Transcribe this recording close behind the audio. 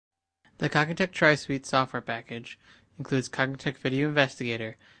The Cognitech Tri-Suite software package includes Cognitech Video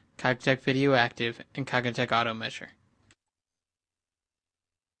Investigator, Cognitech VideoActive, and Cognitech AutoMeasure.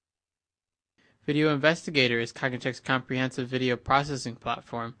 Video Investigator is Cognitech's comprehensive video processing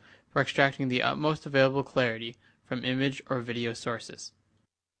platform for extracting the utmost available clarity from image or video sources.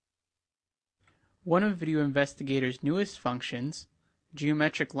 One of Video Investigator's newest functions,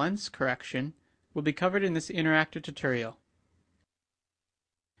 geometric lens correction, will be covered in this interactive tutorial.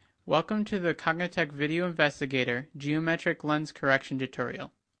 Welcome to the Cognitech Video Investigator Geometric Lens Correction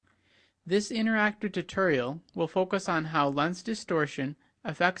tutorial. This interactive tutorial will focus on how lens distortion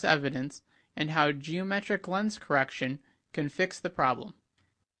affects evidence and how geometric lens correction can fix the problem.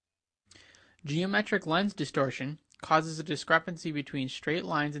 Geometric lens distortion causes a discrepancy between straight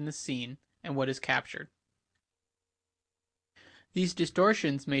lines in the scene and what is captured. These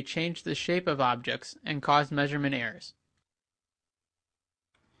distortions may change the shape of objects and cause measurement errors.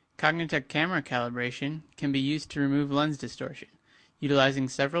 Cognitech camera calibration can be used to remove lens distortion, utilizing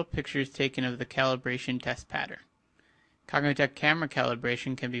several pictures taken of the calibration test pattern. Cognitech camera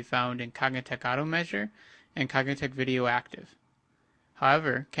calibration can be found in Cognitech AutoMeasure and Cognitech VideoActive.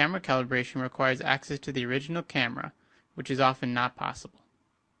 However, camera calibration requires access to the original camera, which is often not possible.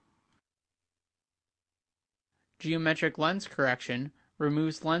 Geometric lens correction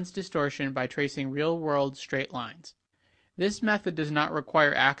removes lens distortion by tracing real-world straight lines. This method does not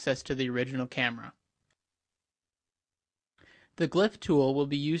require access to the original camera. The glyph tool will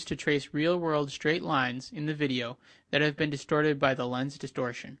be used to trace real-world straight lines in the video that have been distorted by the lens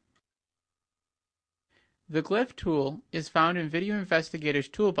distortion. The glyph tool is found in Video Investigator's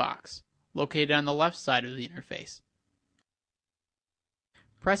toolbox, located on the left side of the interface.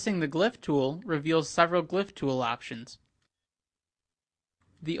 Pressing the glyph tool reveals several glyph tool options.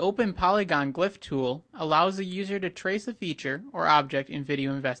 The Open Polygon Glyph tool allows the user to trace a feature or object in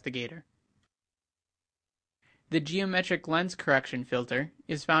Video Investigator. The Geometric Lens Correction filter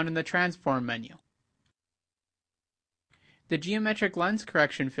is found in the Transform menu. The Geometric Lens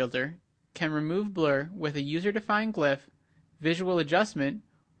Correction filter can remove blur with a user-defined glyph, visual adjustment,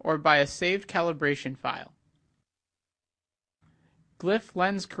 or by a saved calibration file. Glyph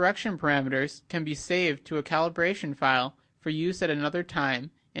lens correction parameters can be saved to a calibration file for use at another time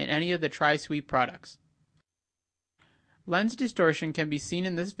in any of the Tri-Suite products. Lens distortion can be seen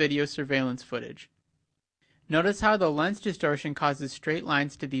in this video surveillance footage. Notice how the lens distortion causes straight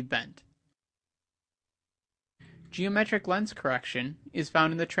lines to be bent. Geometric lens correction is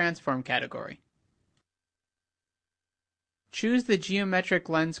found in the Transform category. Choose the Geometric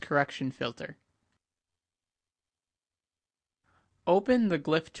Lens Correction filter. Open the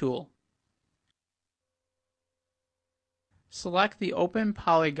Glyph tool. Select the Open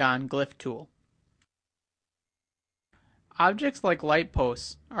Polygon Glyph tool. Objects like light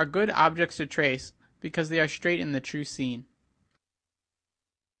posts are good objects to trace because they are straight in the true scene.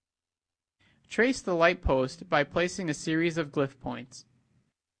 Trace the light post by placing a series of glyph points.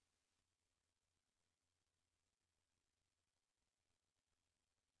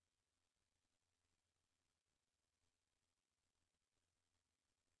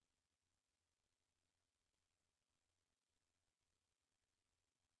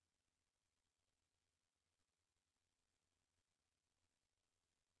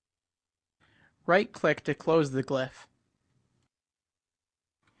 Right-click to close the glyph.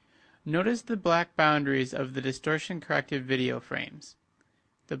 Notice the black boundaries of the distortion-corrected video frames.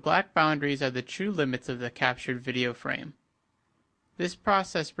 The black boundaries are the true limits of the captured video frame. This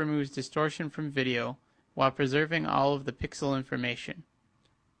process removes distortion from video while preserving all of the pixel information.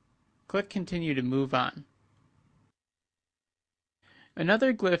 Click Continue to move on.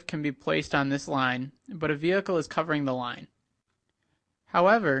 Another glyph can be placed on this line, but a vehicle is covering the line.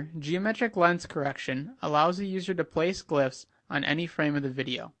 However, geometric lens correction allows the user to place glyphs on any frame of the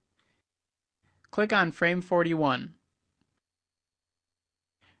video. Click on frame 41.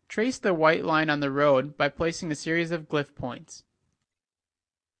 Trace the white line on the road by placing a series of glyph points.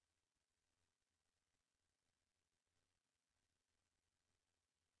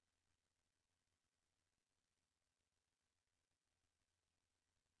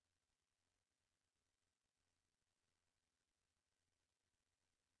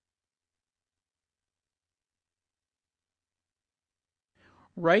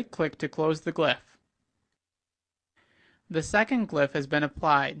 Right-click to close the glyph. The second glyph has been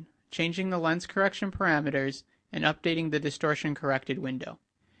applied, changing the lens correction parameters and updating the distortion corrected window.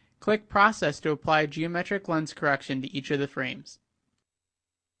 Click Process to apply geometric lens correction to each of the frames.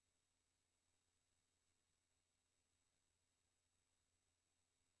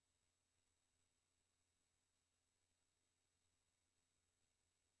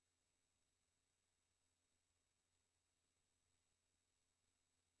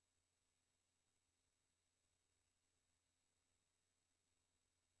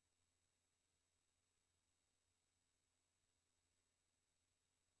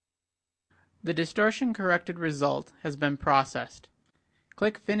 The distortion corrected result has been processed.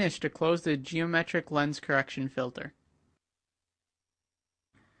 Click Finish to close the geometric lens correction filter.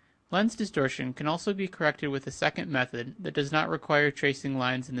 Lens distortion can also be corrected with a second method that does not require tracing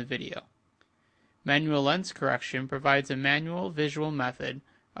lines in the video. Manual lens correction provides a manual visual method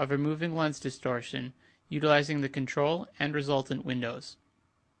of removing lens distortion utilizing the control and resultant windows.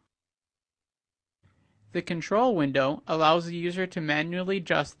 The control window allows the user to manually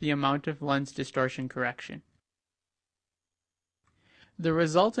adjust the amount of lens distortion correction. The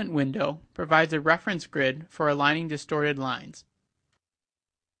resultant window provides a reference grid for aligning distorted lines.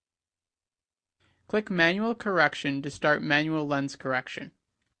 Click Manual Correction to start manual lens correction.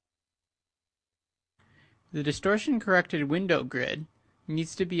 The distortion corrected window grid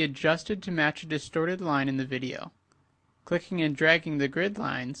needs to be adjusted to match a distorted line in the video. Clicking and dragging the grid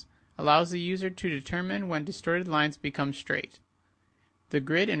lines allows the user to determine when distorted lines become straight. The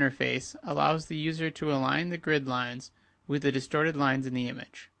grid interface allows the user to align the grid lines with the distorted lines in the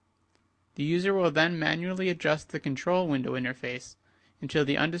image. The user will then manually adjust the control window interface until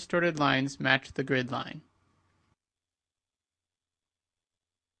the undistorted lines match the grid line.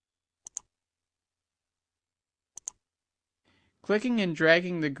 Clicking and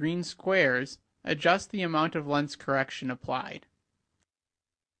dragging the green squares adjusts the amount of lens correction applied.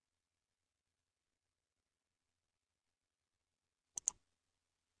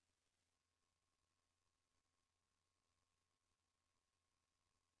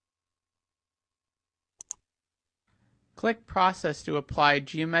 Click Process to apply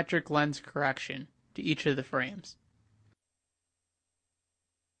geometric lens correction to each of the frames.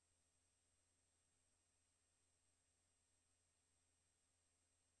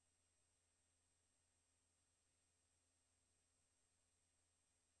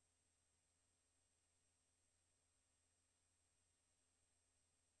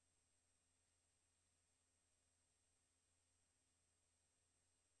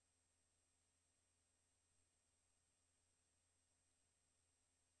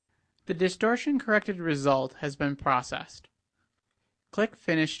 The distortion corrected result has been processed. Click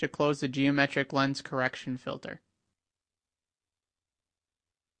Finish to close the geometric lens correction filter.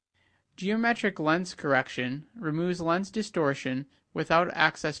 Geometric lens correction removes lens distortion without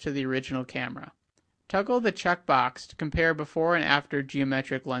access to the original camera. Toggle the checkbox to compare before and after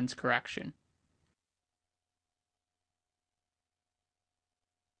geometric lens correction.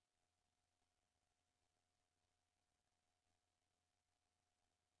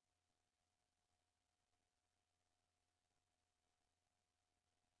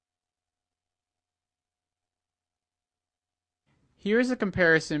 Here is a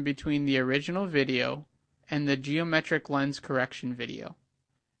comparison between the original video and the geometric lens correction video.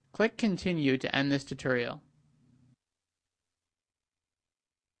 Click Continue to end this tutorial.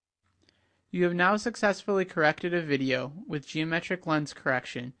 You have now successfully corrected a video with geometric lens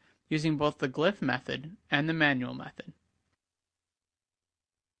correction using both the glyph method and the manual method.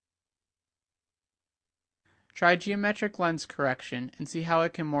 Try geometric lens correction and see how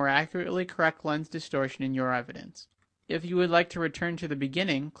it can more accurately correct lens distortion in your evidence. If you would like to return to the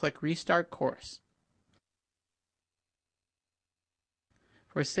beginning, click Restart Course.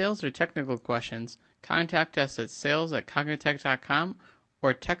 For sales or technical questions, contact us at sales@cognitech.com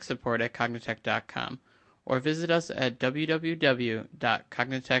or techsupport@cognitech.com, or visit us at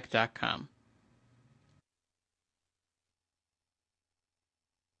www.cognitech.com.